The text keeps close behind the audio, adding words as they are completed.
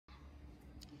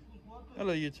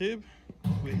Hello YouTube,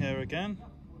 we're here again.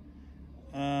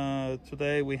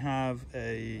 Today we have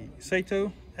a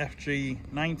Saito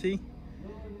FG-90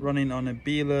 running on a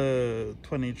Biela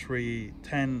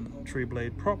 2310 3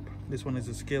 blade prop. This one is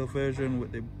a scale version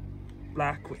with the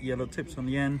black with yellow tips on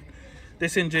the end.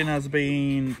 This engine has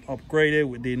been upgraded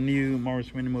with the new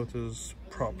Morris Mini Motors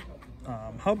prop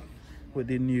hub with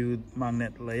the new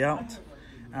magnet layout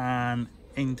and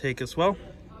intake as well.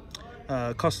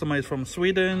 Customer is from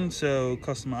Sweden, so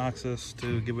customer asked us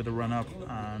to give it a run up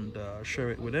and share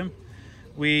it with him.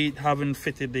 We haven't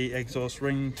fitted the exhaust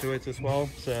ring to it as well,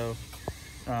 so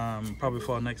probably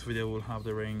for our next video we'll have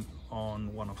the ring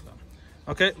on one of them.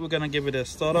 Okay, we're gonna give it a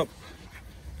start up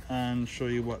and show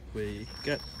you what we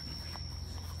get.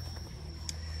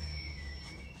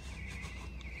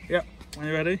 Yeah, are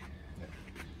you ready? Yeah.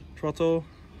 Throttle.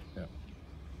 Yeah.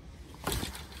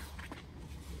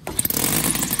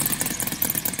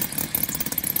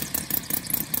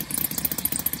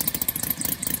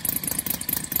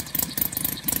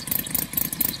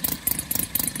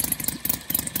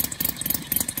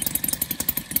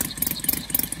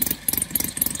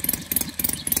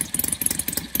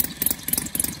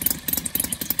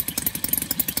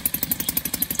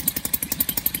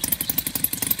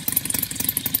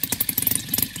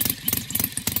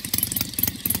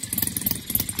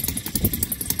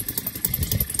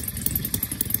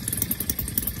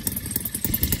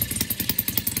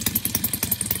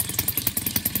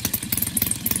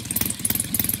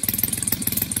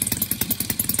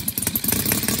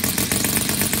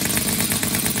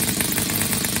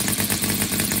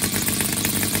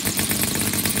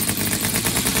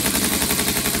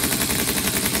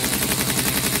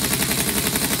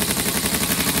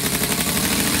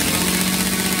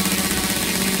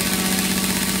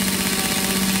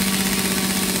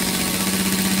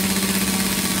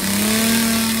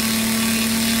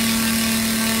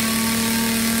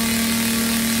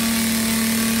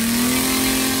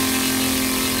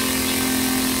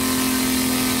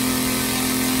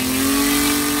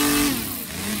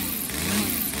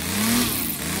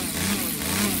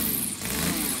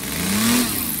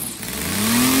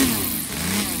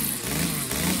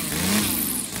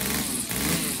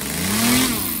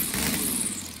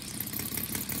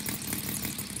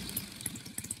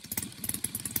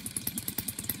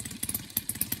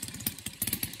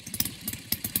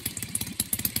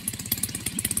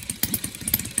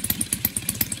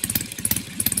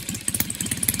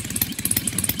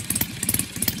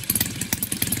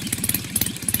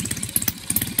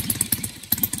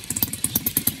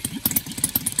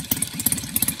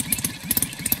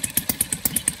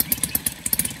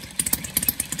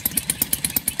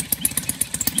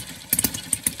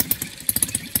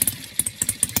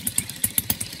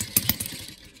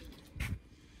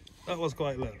 That was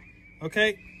quite low.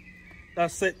 Okay,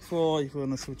 that's it for, if you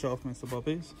want to switch off Mr.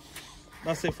 Bobbies,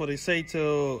 that's it for the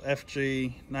Saito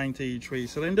FG-90 3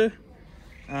 cylinder.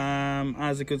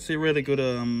 As you can see, really good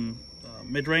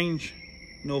mid-range,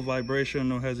 no vibration,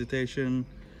 no hesitation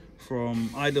from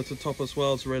idle to top as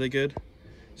well. It's really good.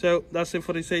 So that's it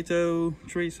for the Saito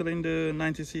 3 cylinder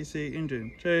 90cc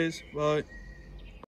engine. Cheers, bye.